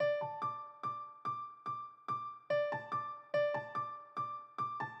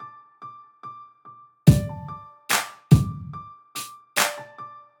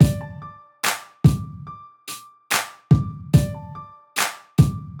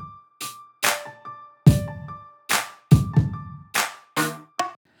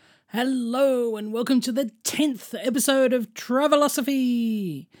Hello and welcome to the 10th episode of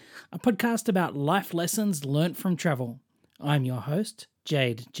Travelosophy, a podcast about life lessons learnt from travel. I'm your host,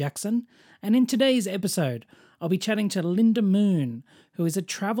 Jade Jackson, and in today's episode, I'll be chatting to Linda Moon, who is a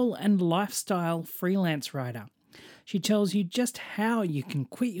travel and lifestyle freelance writer. She tells you just how you can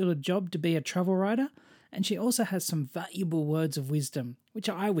quit your job to be a travel writer, and she also has some valuable words of wisdom, which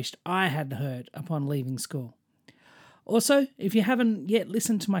I wished I had heard upon leaving school. Also, if you haven't yet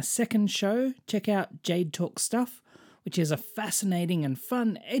listened to my second show, check out Jade Talk Stuff, which is a fascinating and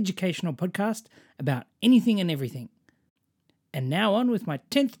fun educational podcast about anything and everything. And now on with my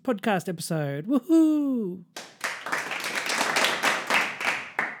 10th podcast episode. Woohoo!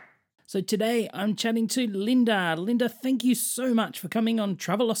 So today I'm chatting to Linda. Linda, thank you so much for coming on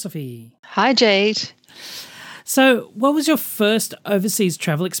Travelosophy. Hi, Jade. So, what was your first overseas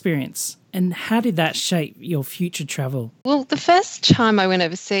travel experience? And how did that shape your future travel? Well, the first time I went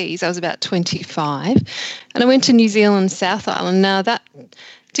overseas, I was about 25, and I went to New Zealand, South Island. Now, that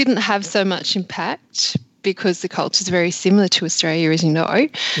didn't have so much impact because the culture is very similar to Australia, as you know.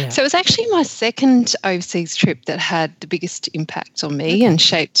 Yeah. So it was actually my second overseas trip that had the biggest impact on me and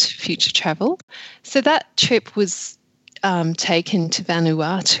shaped future travel. So that trip was taken to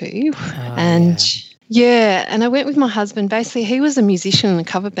Vanuatu Yeah, and I went with my husband. Basically, he was a musician in a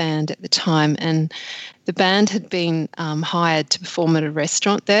cover band at the time, and the band had been hired to perform at a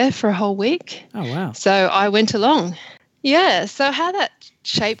restaurant there for a whole week. Oh, wow. So I went along. Yeah, so how that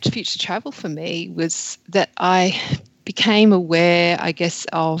shaped future travel for me was that I became aware, I guess,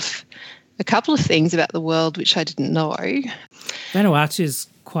 of a couple of things about the world which I didn't know. Vanuatu is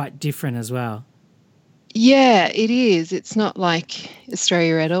quite different as well. Yeah, it is. It's not like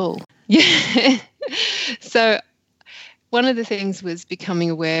Australia at all. Yeah. So one of the things was becoming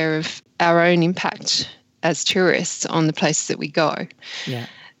aware of our own impact as tourists on the places that we go. Yeah.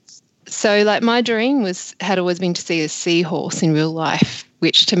 So like my dream had always been to see a seahorse in real life,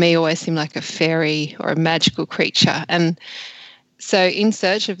 which to me always seemed like a fairy or a magical creature. And so in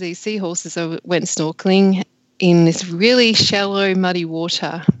search of these seahorses, I went snorkeling in this really shallow, muddy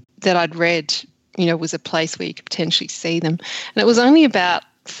water that I'd read, was a place where you could potentially see them. And it was only about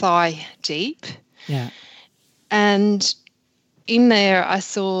thigh deep. Yeah. And in there, I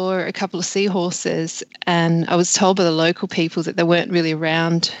saw a couple of seahorses, and I was told by the local people that they weren't really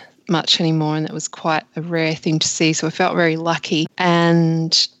around much anymore, and that was quite a rare thing to see. So I felt very lucky.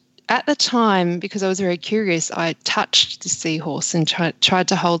 And at the time, because I was very curious, I touched the seahorse and tried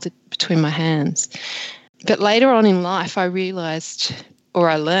to hold it between my hands. But later on in life, I realised, or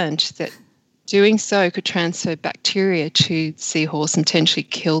I learned, that doing so could transfer bacteria to the seahorse and potentially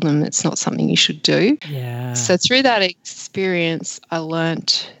kill them. It's not something you should do. Yeah. So through that experience, I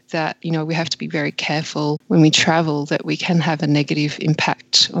learnt that, we have to be very careful when we travel, that we can have a negative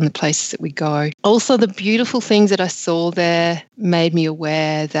impact on the places that we go. Also, the beautiful things that I saw there made me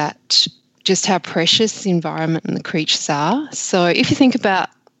aware that just how precious the environment and the creatures are. So if you think about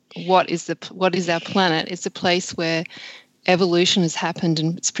what is our planet, it's a place where evolution has happened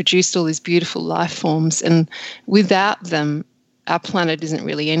and it's produced all these beautiful life forms, and without them, our planet isn't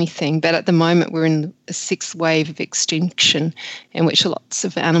really anything. But at the moment, we're in a sixth wave of extinction in which lots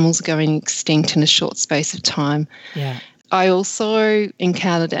of animals are going extinct in a short space of time. Yeah. I also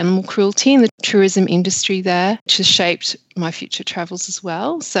encountered animal cruelty in the tourism industry there, which has shaped my future travels as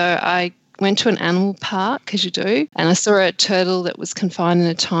well. So I went to an animal park, as you do, and I saw a turtle that was confined in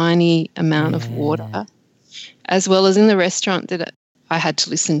a tiny amount of water, as well as in the restaurant that I had to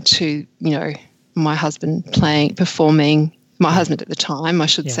listen to, my husband performing, my husband at the time, I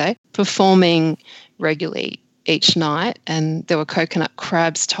should say, performing regularly each night. And there were coconut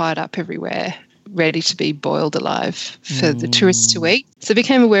crabs tied up everywhere, ready to be boiled alive for the tourists to eat. So I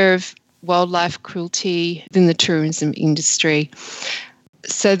became aware of wildlife cruelty within the tourism industry.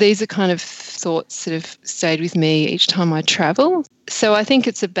 So these are kind of thoughts that have stayed with me each time I travel. So I think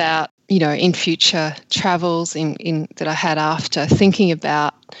it's about, in future travels in that I had after, thinking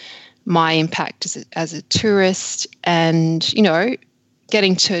about my impact as a tourist and,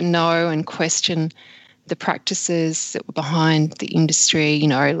 getting to know and question the practices that were behind the industry,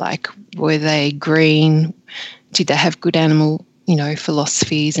 like were they green? Did they have good animal,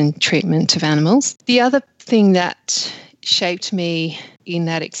 philosophies and treatment of animals? The other thing that shaped me in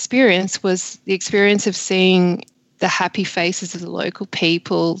that experience was the experience of seeing the happy faces of the local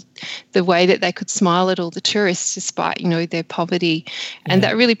people, the way that they could smile at all the tourists despite, their poverty. And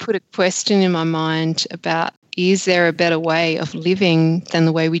that really put a question in my mind about is there a better way of living than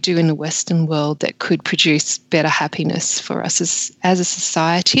the way we do in the Western world that could produce better happiness for us as a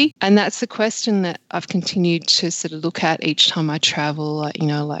society? And that's the question that I've continued to sort of look at each time I travel,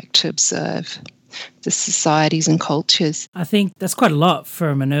 like to observe the societies and cultures. I think that's quite a lot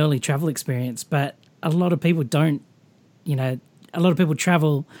from an early travel experience, but a lot of people don't, a lot of people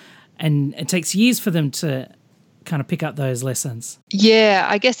travel and it takes years for them to kind of pick up those lessons. Yeah,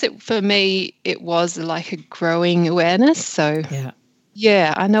 I guess for me, it was like a growing awareness. So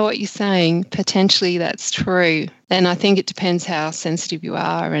yeah, I know what you're saying. Potentially that's true. And I think it depends how sensitive you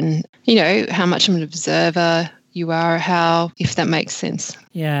are and, how much of an observer you are, if that makes sense.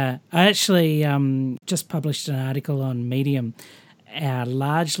 Yeah, I actually just published an article on Medium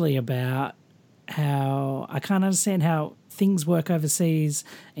largely about how I can't understand how things work overseas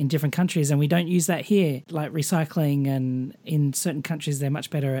in different countries and we don't use that here, like recycling, and in certain countries they're much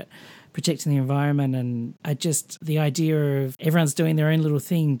better at protecting the environment, and the idea of everyone's doing their own little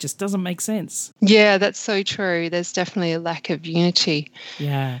thing just doesn't make sense. Yeah, that's so true. There's definitely a lack of unity.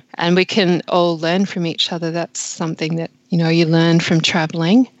 Yeah. And we can all learn from each other. That's something that, you learn from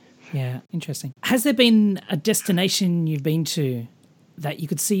traveling. Yeah, interesting. Has there been a destination you've been to that you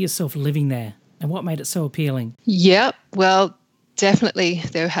could see yourself living there, and what made it so appealing? Yep. Well, definitely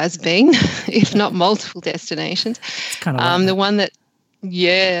there has been, if not multiple destinations. It's kind of like the one that,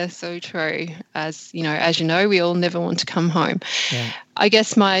 yeah, so true. As you know, we all never want to come home. Yeah. I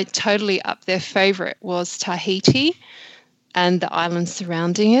guess my totally up there favourite was Tahiti and the islands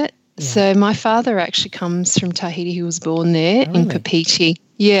surrounding it. Yeah. So my father actually comes from Tahiti. He was born there in Papeete.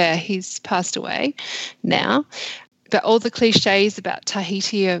 Yeah, he's passed away now. But all the cliches about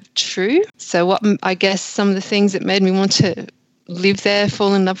Tahiti are true. So I guess some of the things that made me want to live there,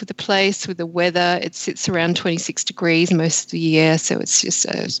 fall in love with the place, with the weather. It sits around 26 degrees most of the year, so it's just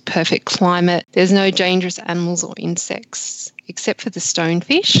a perfect climate. There's no dangerous animals or insects except for the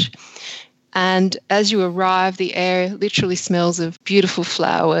stonefish. And as you arrive, the air literally smells of beautiful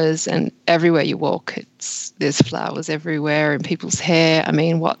flowers, and everywhere you walk, there's flowers everywhere in people's hair. I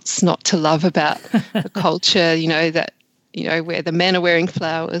mean, what's not to love about the culture, where the men are wearing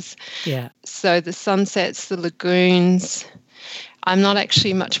flowers. Yeah. So the sunsets, the lagoons. I'm not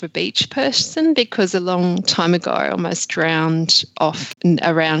actually much of a beach person because a long time ago I almost drowned off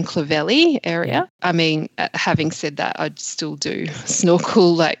around Clovelly area. Yeah. I mean, having said that, I'd still do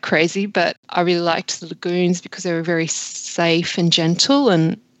snorkel like crazy, but I really liked the lagoons because they were very safe and gentle,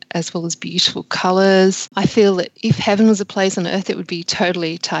 and as well as beautiful colours. I feel that if heaven was a place on earth, it would be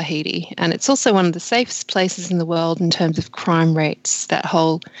totally Tahiti. And it's also one of the safest places in the world in terms of crime rates. That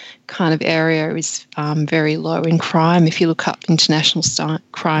whole kind of area is very low in crime if you look up international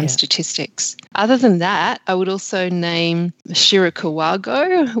crime statistics. Other than that, I would also name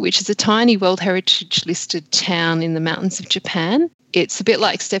Shirakawago, which is a tiny World Heritage listed town in the mountains of Japan. It's a bit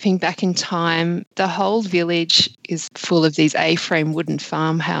like stepping back in time. The whole village is full of these A-frame wooden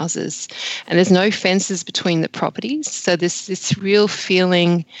farmhouses, and there's no fences between the properties. So there's this real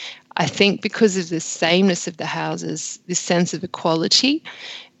feeling, I think because of the sameness of the houses, this sense of equality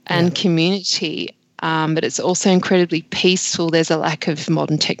and community. But it's also incredibly peaceful. There's a lack of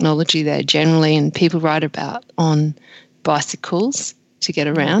modern technology there generally, and people ride about on bicycles to get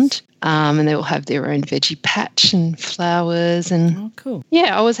around. And they will have their own veggie patch and flowers. And cool.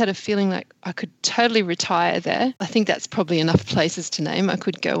 Yeah, I always had a feeling like I could totally retire there. I think that's probably enough places to name. I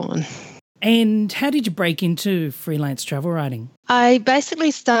could go on. And how did you break into freelance travel writing? I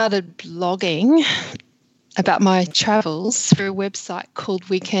basically started blogging about my travels through a website called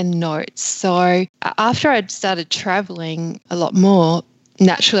Weekend Notes. So after I'd started traveling a lot more,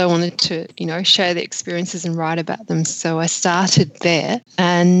 naturally I wanted to, share the experiences and write about them. So I started there,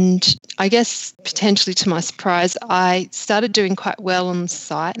 and I guess potentially to my surprise, I started doing quite well on the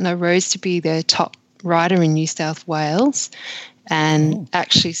site, and I rose to be the top writer in New South Wales, and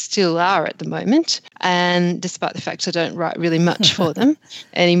actually still are at the moment. And despite the fact I don't write really much for them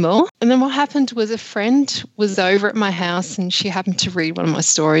anymore. And then what happened was a friend was over at my house, and she happened to read one of my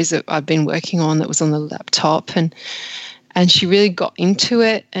stories that I'd been working on that was on the laptop, and she really got into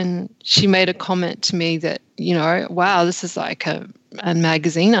it, and she made a comment to me that, wow, this is like a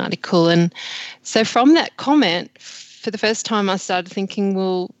magazine article. And so from that comment, for the first time I started thinking,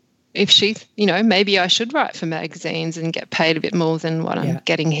 well, if she, maybe I should write for magazines and get paid a bit more than what I'm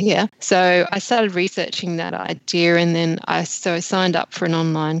getting here. So I started researching that idea, and then I signed up for an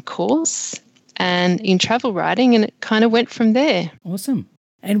online course and in travel writing, and it kind of went from there. Awesome.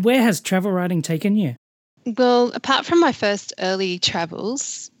 And where has travel writing taken you? Well, apart from my first early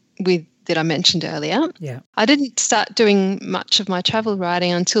travels, that I mentioned earlier. Yeah. I didn't start doing much of my travel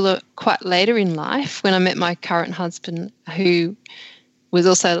writing until quite later in life when I met my current husband, who was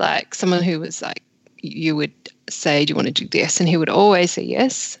also like someone who was like, you would say, do you want to do this? And he would always say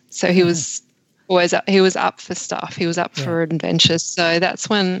yes. So he was always up, he was up for stuff. He was up for adventures. So that's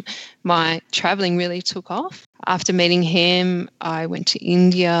when my traveling really took off. After meeting him, I went to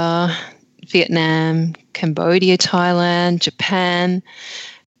India, Vietnam, Cambodia, Thailand, Japan,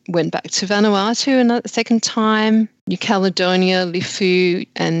 went back to Vanuatu a second time, New Caledonia, Lifu,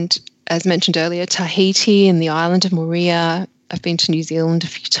 and as mentioned earlier, Tahiti and the island of Moorea. I've been to New Zealand a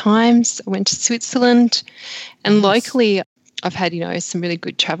few times. I went to Switzerland. And locally, I've had, some really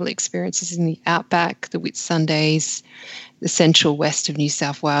good travel experiences in the outback, the Whitsundays, the central west of New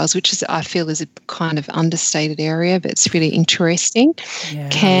South Wales, which I feel is a kind of understated area, but it's really interesting. Yeah,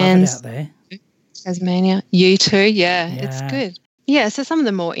 Cairns, I love it out there. Tasmania. You too? Yeah, it's good. Yeah, so some of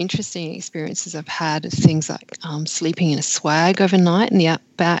the more interesting experiences I've had are things like sleeping in a swag overnight in the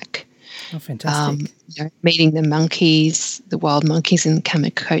outback. Oh, fantastic. Meeting the monkeys, the wild monkeys in the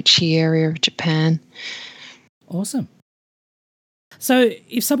Kamakochi area of Japan. Awesome. So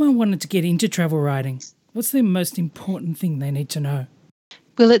if someone wanted to get into travel writing, what's the most important thing they need to know?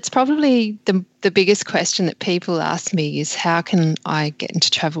 Well, it's probably the biggest question that people ask me is how can I get into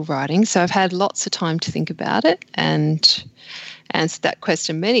travel writing? So I've had lots of time to think about it and answered that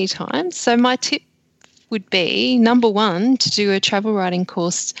question many times. So my tip would be, number one, to do a travel writing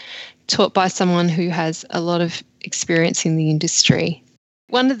course taught by someone who has a lot of experience in the industry.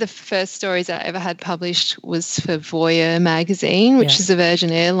 One of the first stories I ever had published was for Voyeur magazine, which is a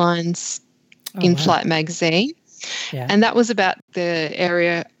Virgin Airlines in-flight magazine. Yeah. And that was about the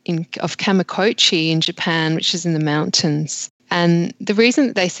area of Kamakochi in Japan, which is in the mountains. And the reason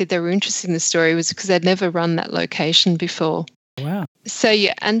that they said they were interested in the story was because they'd never run that location before. Wow. So,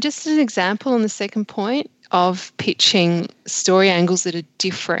 and just an example on the second point of pitching story angles that are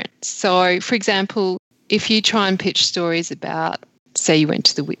different. So, for example, if you try and pitch stories about, say you went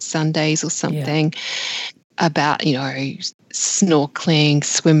to the Whitsundays or something, about, snorkeling,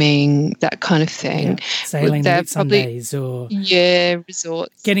 swimming, that kind of thing. Yeah. Sailing the Whitsundays or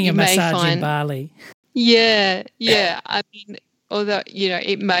resorts. Getting a massage in Bali. Yeah. I mean, although,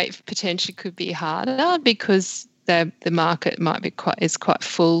 it might potentially could be harder because the market is quite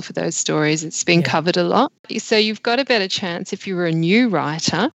full for those stories. It's been covered a lot. So you've got a better chance if you were a new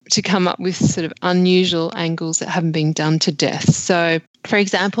writer to come up with sort of unusual angles that haven't been done to death. So, for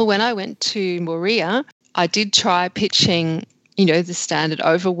example, when I went to Moorea, I did try pitching, the standard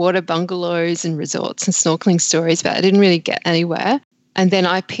overwater bungalows and resorts and snorkeling stories, but I didn't really get anywhere. And then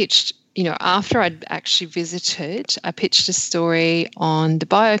I pitched, after I'd actually visited, I pitched a story on the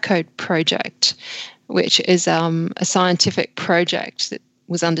Biocode project, which is a scientific project that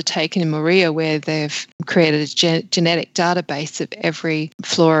was undertaken in Moorea where they've created a genetic database of every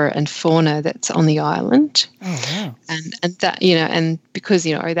flora and fauna that's on the island. Oh, wow. And that, and because,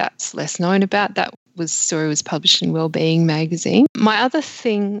 that's less known about, story was published in Wellbeing magazine. My other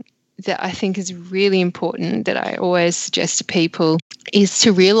thing that I think is really important that I always suggest to people is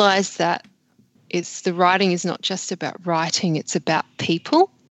to realise that the writing is not just about writing, it's about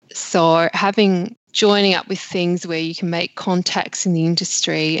people. So joining up with things where you can make contacts in the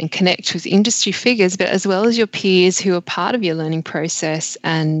industry and connect with industry figures, but as well as your peers who are part of your learning process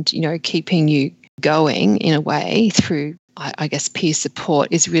and, keeping you going in a way through, I guess, peer support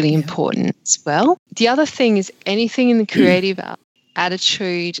is really important as well. The other thing is anything in the creative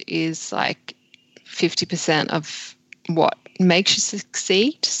attitude is like 50% of what makes you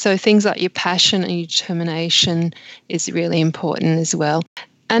succeed. So things like your passion and your determination is really important as well.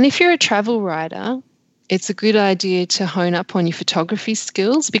 And if you're a travel writer, it's a good idea to hone up on your photography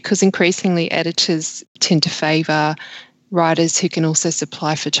skills because increasingly editors tend to favour writers who can also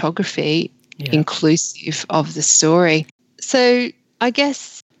supply photography inclusive of the story. So I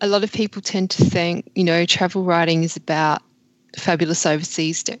guess a lot of people tend to think, travel writing is about fabulous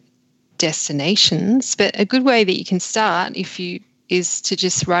overseas destinations, but a good way that you can start is to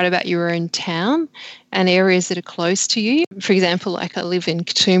just write about your own town and areas that are close to you. For example, like I live in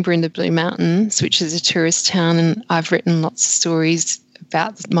Katoomba in the Blue Mountains, which is a tourist town, and I've written lots of stories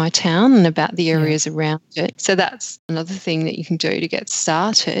about my town and about the areas around it. So that's another thing that you can do to get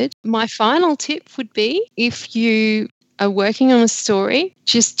started. My final tip would be if you are working on a story,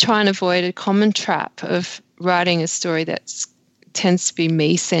 just try and avoid a common trap of writing a story that tends to be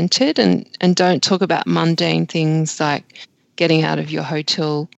me-centered and don't talk about mundane things like getting out of your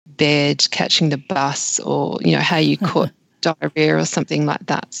hotel bed, catching the bus, or, how you caught diarrhea or something like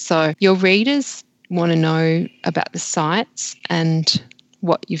that. So your readers want to know about the sights and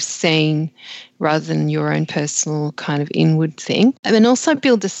what you've seen rather than your own personal kind of inward thing. And then also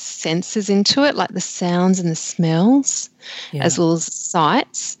build the senses into it, like the sounds and the smells, as well as the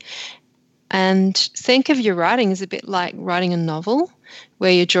sights. And think of your writing as a bit like writing a novel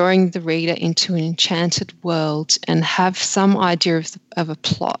where you're drawing the reader into an enchanted world and have some idea of a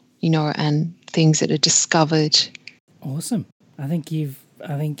plot, and things that are discovered. Awesome. I think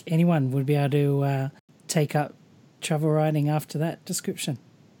anyone would be able to take up travel writing after that description.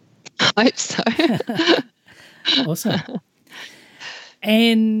 I hope so. Awesome.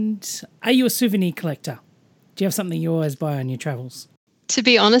 And are you a souvenir collector? Do you have something you always buy on your travels? To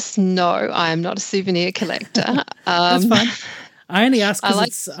be honest, no, I am not a souvenir collector. That's fine. I only ask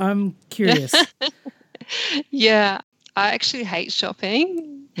because I'm curious. Yeah, I actually hate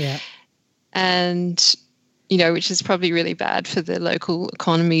shopping. Yeah. And, which is probably really bad for the local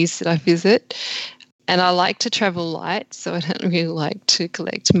economies that I visit. And I like to travel light, so I don't really like to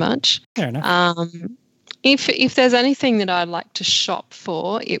collect much. Fair enough. If there's anything that I'd like to shop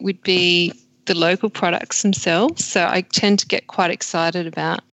for, it would be the local products themselves. So I tend to get quite excited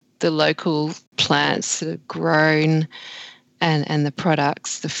about the local plants that are grown and the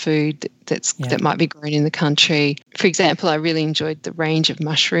products, the food that might be grown in the country. For example, I really enjoyed the range of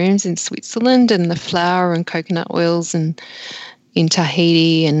mushrooms in Switzerland and the flower and coconut oils and in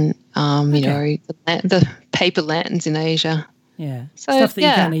Tahiti and, the paper lanterns in Asia. Yeah, so, stuff that you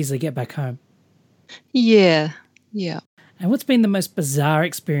can't easily get back home. Yeah. And what's been the most bizarre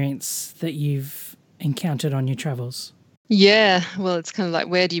experience that you've encountered on your travels? Yeah, well, it's kind of like,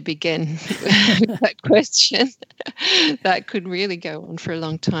 where do you begin with that question? That could really go on for a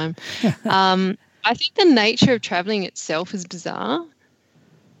long time. I think the nature of traveling itself is bizarre.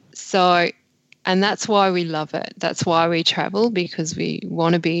 And that's why we love it. That's why we travel, because we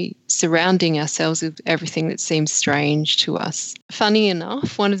want to be surrounding ourselves with everything that seems strange to us. Funny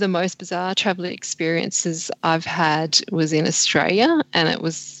enough, one of the most bizarre travel experiences I've had was in Australia, and it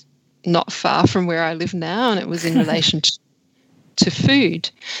was not far from where I live now, and it was in relation to food.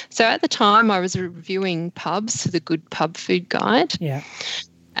 So at the time I was reviewing pubs for the Good Pub Food Guide. Yeah.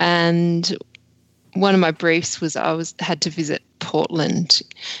 And one of my briefs was had to visit Portland,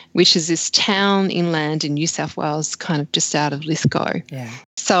 which is this town inland in New South Wales, kind of just out of Lithgow. Yeah.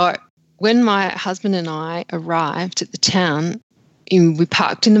 So when my husband and I arrived at the town, we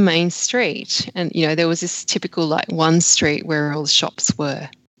parked in the main street, and there was this typical one street where all the shops were,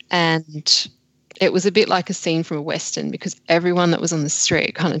 and it was a bit like a scene from a Western, because everyone that was on the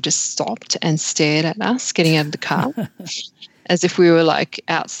street kind of just stopped and stared at us getting out of the car. As if we were like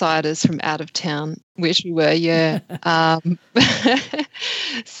outsiders from out of town, which we were, yeah.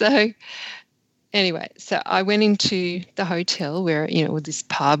 So anyway, so I went into the hotel where, with this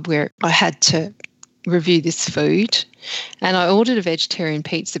pub where I had to review this food, and I ordered a vegetarian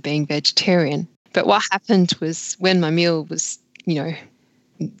pizza, being vegetarian. But what happened was, when my meal was,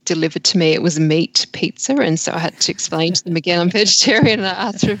 delivered to me, it was a meat pizza, and so I had to explain to them again I'm vegetarian, and I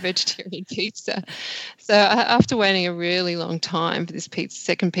asked for a vegetarian pizza. So after waiting a really long time for this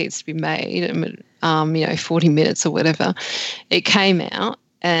second pizza to be made, 40 minutes or whatever, it came out,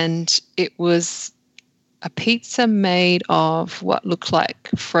 and it was a pizza made of what looked like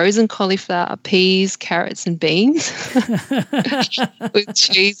frozen cauliflower, peas, carrots and beans with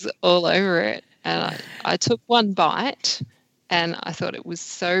cheese all over it. And I took one bite, and I thought it was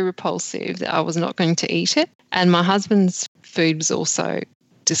so repulsive that I was not going to eat it. And my husband's food was also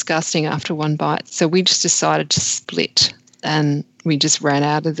disgusting after one bite. So we just decided to split, and we just ran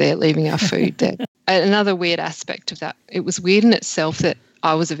out of there, leaving our food there. Another weird aspect of that, it was weird in itself that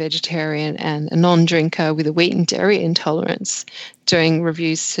I was a vegetarian and a non-drinker with a wheat and dairy intolerance doing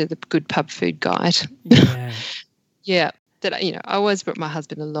reviews to the Good Pub Food Guide. Yeah. Yeah. That I always brought my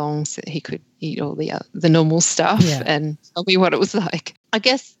husband along so that he could eat all the normal stuff and tell me what it was like. I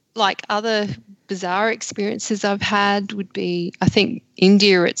guess like other bizarre experiences I've had would be, I think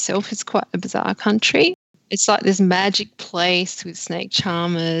India itself is quite a bizarre country. It's like this magic place with snake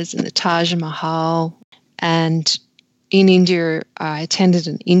charmers and the Taj Mahal. And in India, I attended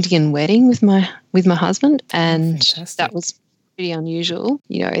an Indian wedding with my husband, and that was pretty unusual.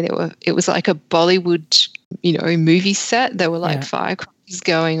 It was like a Bollywood, movie set. There were like firecrackers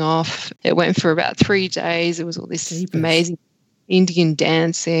going off. It went for about 3 days. It was all this amazing Indian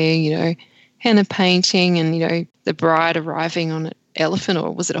dancing, henna painting, and, the bride arriving on an elephant,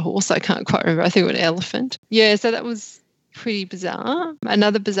 or was it a horse? I can't quite remember. I think it was an elephant. Yeah, so that was pretty bizarre.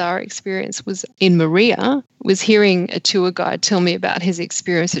 Another bizarre experience was in Maria, was hearing a tour guide tell me about his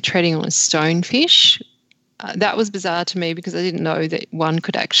experience of treading on a stonefish. That was bizarre to me because I didn't know that one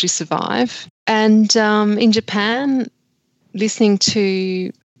could actually survive. And in Japan, listening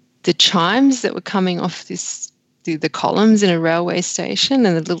to the chimes that were coming off the columns in a railway station,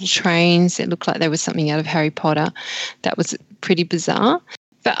 and the little trains that looked like they were something out of Harry Potter. That was pretty bizarre.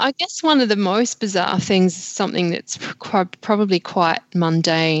 But I guess one of the most bizarre things is something that's probably quite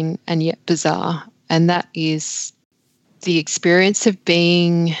mundane and yet bizarre, and that is the experience of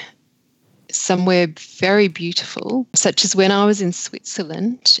being somewhere very beautiful, such as when I was in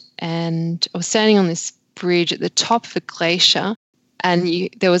Switzerland and I was standing on this bridge at the top of a glacier, and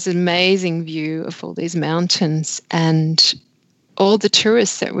there was an amazing view of all these mountains, and all the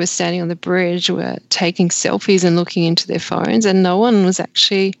tourists that were standing on the bridge were taking selfies and looking into their phones, and no one was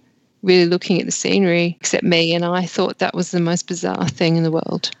actually really looking at the scenery except me, and I thought that was the most bizarre thing in the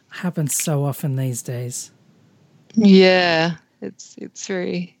world. Happens so often these days. Yeah, it's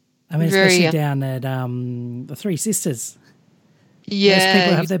very... I mean, especially down at the Three Sisters. Yeah. Most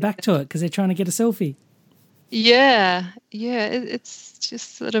people have their back to it because they're trying to get a selfie. Yeah. It's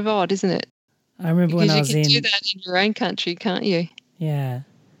just sort of odd, isn't it? I remember when I was you can do that in your own country, can't you? Yeah.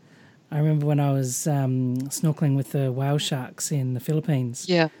 I remember when I was snorkeling with the whale sharks in the Philippines.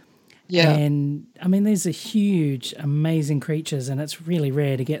 Yeah. And, I mean, these are huge, amazing creatures, and it's really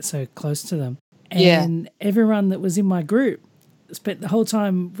rare to get so close to them. And everyone that was in my group spent the whole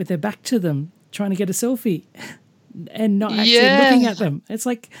time with their back to them trying to get a selfie and not actually looking at them. It's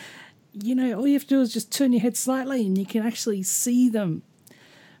like, all you have to do is just turn your head slightly and you can actually see them.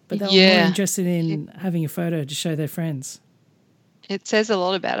 But they were more interested in having a photo to show their friends. It says a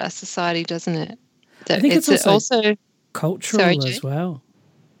lot about our society, doesn't it? I think it's also cultural as well.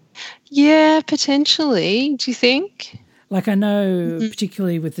 Yeah, potentially. Do you think? Like I know,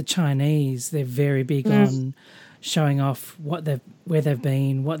 particularly with the Chinese, they're very big on showing off where they've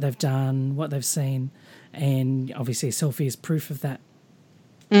been, what they've done, what they've seen, and obviously a selfie is proof of that.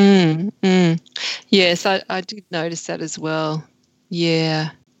 Yes, I did notice that as well. Yeah.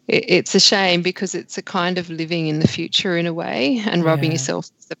 It's a shame because it's a kind of living in the future in a way and robbing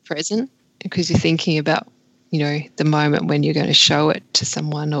yourself of the present because you're thinking about, the moment when you're going to show it to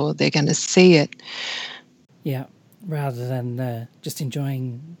someone or they're going to see it. Yeah, rather than just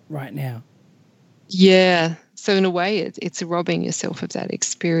enjoying right now. Yeah. So in a way, it's robbing yourself of that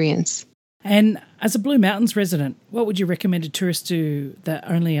experience. And as a Blue Mountains resident, what would you recommend a tourist do that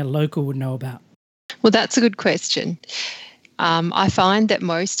only a local would know about? Well, that's a good question. I find that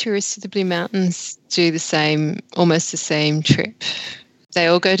most tourists to the Blue Mountains do almost the same trip. They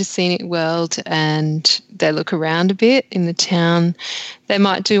all go to Scenic World and they look around a bit in the town. They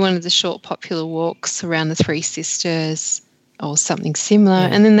might do one of the short popular walks around the Three Sisters or something similar,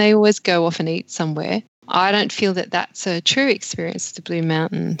 and then they always go off and eat somewhere. I don't feel that that's a true experience of the Blue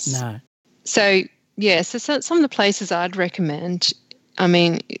Mountains. No. So, so some of the places I'd recommend, I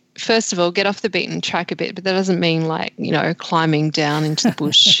mean, first of all, get off the beaten track a bit, but that doesn't mean climbing down into the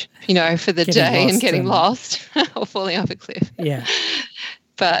bush, for the day and getting lost or falling off a cliff. Yeah.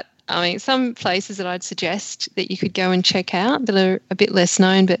 But, I mean, some places that I'd suggest that you could go and check out that are a bit less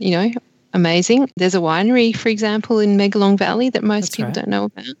known but, amazing. There's a winery, for example, in Megalong Valley that most people don't know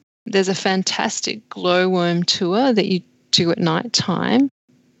about. There's a fantastic glowworm tour that you do at night time,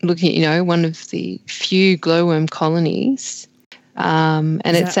 looking at, one of the few glowworm colonies. And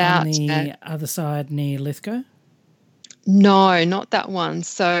it's out on the other side near Lithgow? No, not that one.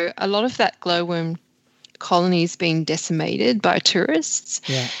 So a lot of that glowworm colony has been decimated by tourists.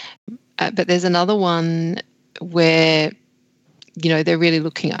 Yeah. But there's another one where, they're really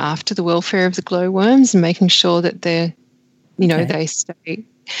looking after the welfare of the glowworms and making sure that they're, they stay.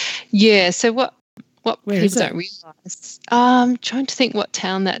 Yeah. So what Where people don't realise, I'm trying to think what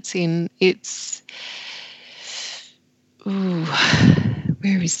town that's in. It's,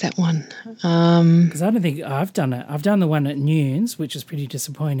 where is that one? Because I don't think I've done it. I've done the one at Nunes, which is pretty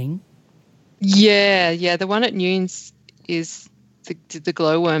disappointing. Yeah. The one at Nunes is the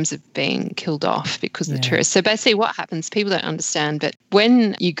glowworms have been killed off because of the tourists. So basically what happens, people don't understand, but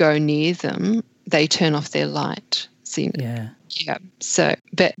when you go near them, they turn off their light. Yeah. So,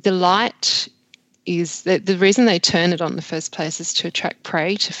 but the light is the reason they turn it on in the first place is to attract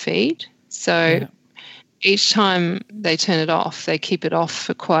prey to feed. So each time they turn it off, they keep it off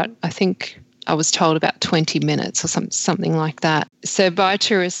for I think I was told about 20 minutes or something like that. So by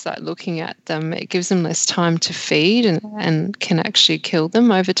tourists looking at them, it gives them less time to feed and can actually kill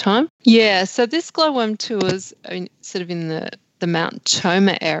them over time. Yeah, so this glowworm tour is sort of in the Mount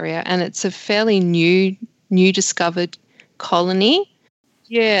Tomah area, and it's a fairly new discovered colony.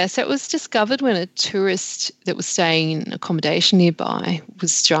 Yeah, so it was discovered when a tourist that was staying in accommodation nearby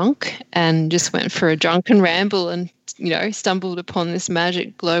was drunk and just went for a drunken ramble and, stumbled upon this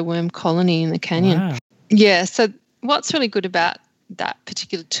magic glowworm colony in the canyon. Wow. Yeah, so what's really good about that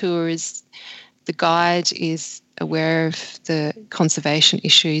particular tour is the guide is aware of the conservation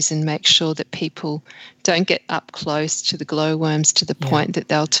issues and makes sure that people don't get up close to the glowworms to the point that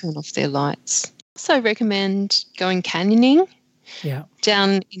they'll turn off their lights. Also recommend going canyoning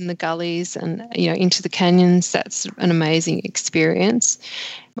down in the gullies and, into the canyons. That's an amazing experience.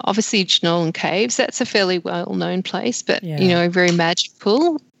 Obviously, Jenolan Caves, that's a fairly well-known place, but, very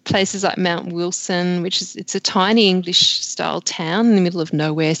magical. Places like Mount Wilson, it's a tiny English-style town in the middle of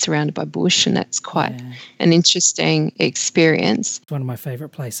nowhere surrounded by bush, and that's quite an interesting experience. It's one of my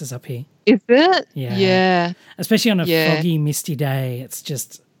favourite places up here. Is it? Yeah. Especially on a foggy, misty day. It's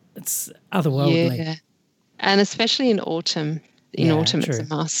otherworldly. Yeah. And especially in autumn. In autumn, true.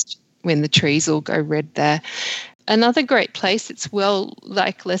 It's a must when the trees all go red there. Another great place that's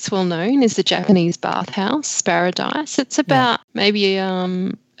less well known is the Japanese bathhouse, Paradise. It's about maybe a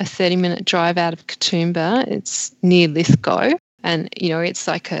 30-minute drive out of Katoomba. It's near Lithgow, and it's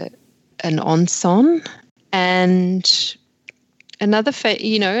like an onsen. And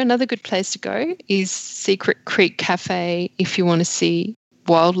another good place to go is Secret Creek Cafe if you want to see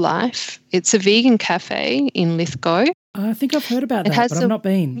wildlife. It's a vegan cafe in Lithgow. I think I've heard about that, but I've not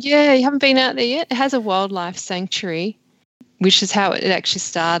been. Yeah, you haven't been out there yet? It has a wildlife sanctuary, which is how it actually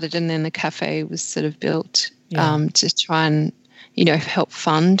started, and then the cafe was sort of built to try and, help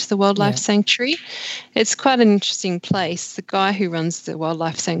fund the wildlife sanctuary. It's quite an interesting place. The guy who runs the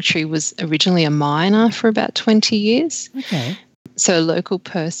wildlife sanctuary was originally a miner for about 20 years. Okay. So a local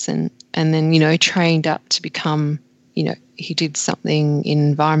person, and then, trained up to become, he did something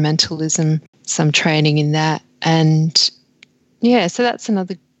in environmentalism, some training in that. And, so that's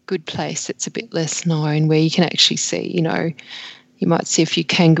another good place that's a bit less known where you can actually see, you might see a few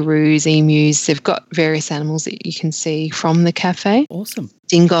kangaroos, emus. They've got various animals that you can see from the cafe. Awesome.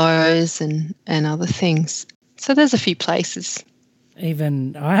 Dingoes and other things. So there's a few places.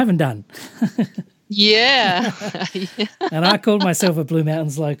 Even I haven't done. Yeah. And I called myself a Blue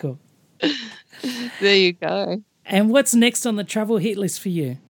Mountains local. There you go. And what's next on the travel hit list for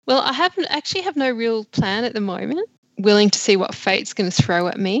you? Well, I have no real plan at the moment. Willing to see what fate's going to throw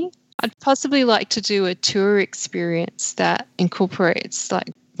at me. I'd possibly like to do a tour experience that incorporates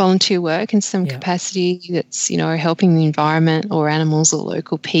like volunteer work in some capacity that's, helping the environment or animals or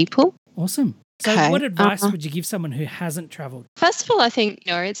local people. Awesome. So what advice would you give someone who hasn't travelled? First of all, I think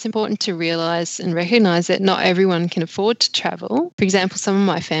it's important to realise and recognise that not everyone can afford to travel. For example, some of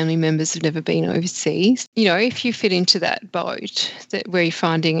my family members have never been overseas. If you fit into that boat where you're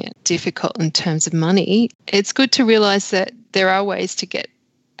finding it difficult in terms of money, it's good to realise that there are ways to get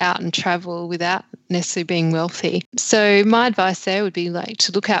out and travel without necessarily being wealthy. So my advice there would be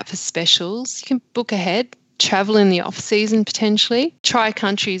to look out for specials. You can book ahead. Travel in the off season potentially. Try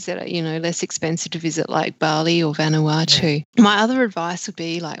countries that are, less expensive to visit like Bali or Vanuatu. Yeah. My other advice would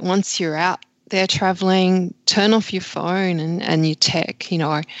be once you're out there traveling, turn off your phone and your tech,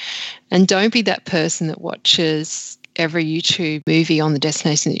 and don't be that person that watches every YouTube movie on the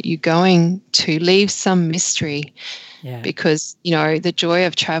destination that you're going to. Leave some mystery. Yeah. Because, the joy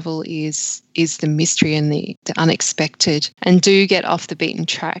of travel is the mystery and the unexpected, and do get off the beaten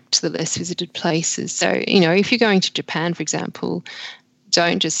track to the less visited places. So, if you're going to Japan, for example,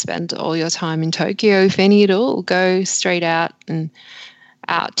 don't just spend all your time in Tokyo, if any at all. Go straight out and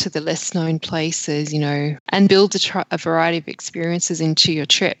out to the less known places, and build a variety of experiences into your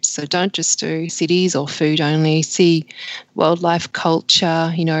trips. So don't just do cities or food only. See wildlife,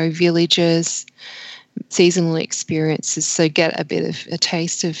 culture, villages, seasonal experiences, so get a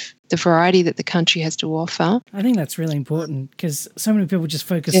taste of the variety that the country has to offer. I think that's really important because so many people just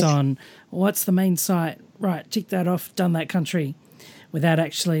focus on what's the main site, right, tick that off, done that country, without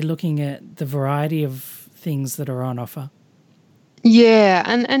actually looking at the variety of things that are on offer. Yeah,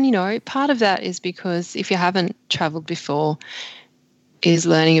 and part of that is because if you haven't travelled before, is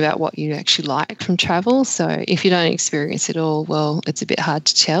learning about what you actually like from travel. So if you don't experience it all, well, it's a bit hard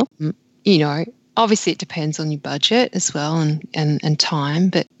to tell. Obviously, it depends on your budget as well and time,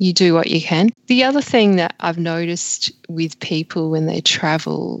 but you do what you can. The other thing that I've noticed with people when they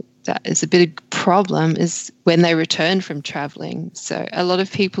travel that is a big problem is when they return from traveling. So a lot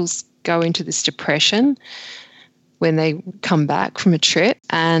of people go into this depression when they come back from a trip.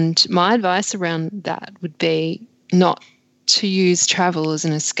 And my advice around that would be not to use travel as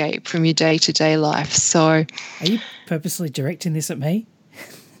an escape from your day-to-day life. So, are you purposely directing this at me?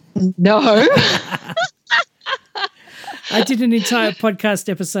 No. I did an entire podcast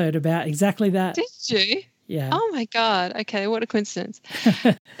episode about exactly that. Did you? Yeah. Oh, my God. Okay, what a coincidence.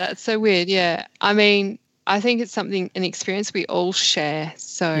 That's so weird, yeah. I mean, I think it's an experience we all share.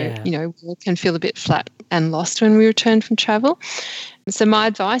 So, Yeah. we all can feel a bit flat and lost when we return from travel. So my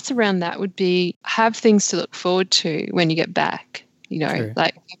advice around that would be have things to look forward to when you get back. True.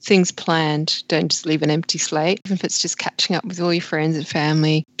 Like have things planned. Don't just leave an empty slate, even if it's just catching up with all your friends and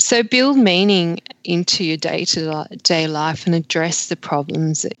family. So build meaning into your day-to-day life and address the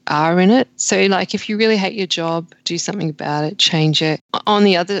problems that are in it. So like if you really hate your job, do something about it, change it. On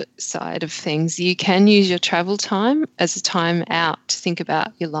the other side of things, you can use your travel time as a time out to think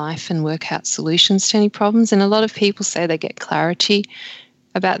about your life and work out solutions to any problems. And a lot of people say they get clarity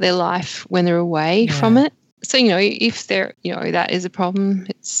about their life when they're away from it. So, if that is a problem,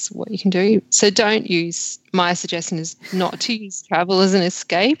 it's what you can do. So my suggestion is not to use travel as an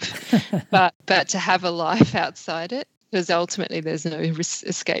escape, but to have a life outside it, because ultimately there's no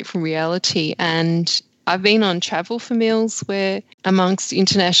escape from reality. And I've been on Travel for Meals where amongst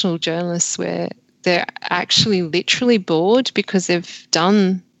international journalists where they're actually literally bored because they've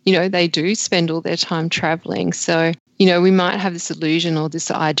done, they do spend all their time traveling. So, we might have this illusion or this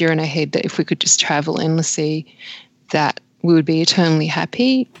idea in our head that if we could just travel endlessly, that we would be eternally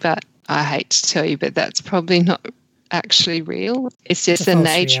happy. But I hate to tell you, but that's probably not actually real. It's just the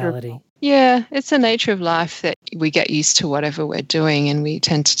nature reality. It's the nature of life that we get used to whatever we're doing and we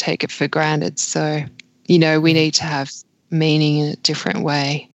tend to take it for granted. So, we need to have meaning in a different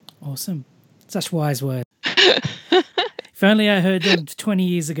way. Awesome. Such wise words. If only I heard them 20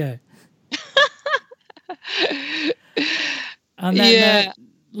 years ago. On that note,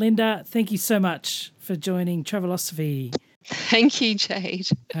 Linda, thank you so much for joining Travelosophy. Thank you, Jade.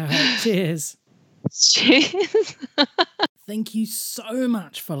 All right, cheers. Cheers. Thank you so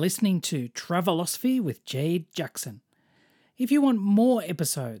much for listening to Travelosophy with Jade Jackson. If you want more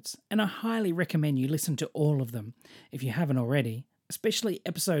episodes, and I highly recommend you listen to all of them if you haven't already, especially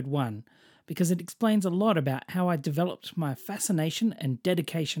episode 1, because it explains a lot about how I developed my fascination and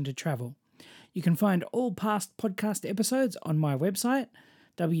dedication to travel. You can find all past podcast episodes on my website,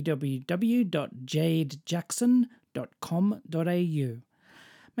 www.jadejackson.com.au.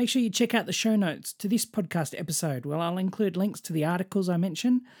 Make sure you check out the show notes to this podcast episode where I'll include links to the articles I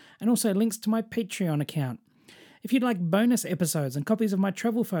mention and also links to my Patreon account. If you'd like bonus episodes and copies of my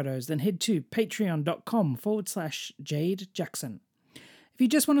travel photos, then head to patreon.com/JadeJackson. If you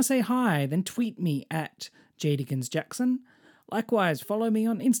just want to say hi, then tweet me at JDickensJackson. Likewise, follow me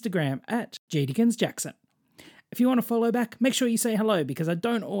on Instagram at JDickensJackson. If you want to follow back, make sure you say hello because I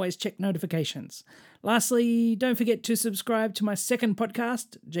don't always check notifications. Lastly, don't forget to subscribe to my second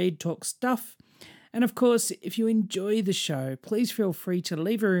podcast, Jade Talks Stuff. And of course, if you enjoy the show, please feel free to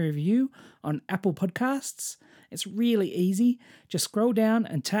leave a review on Apple Podcasts. It's really easy. Just scroll down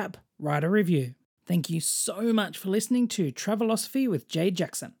and tap Write a Review. Thank you so much for listening to Travelosophy with Jade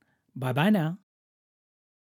Jackson. Bye-bye now.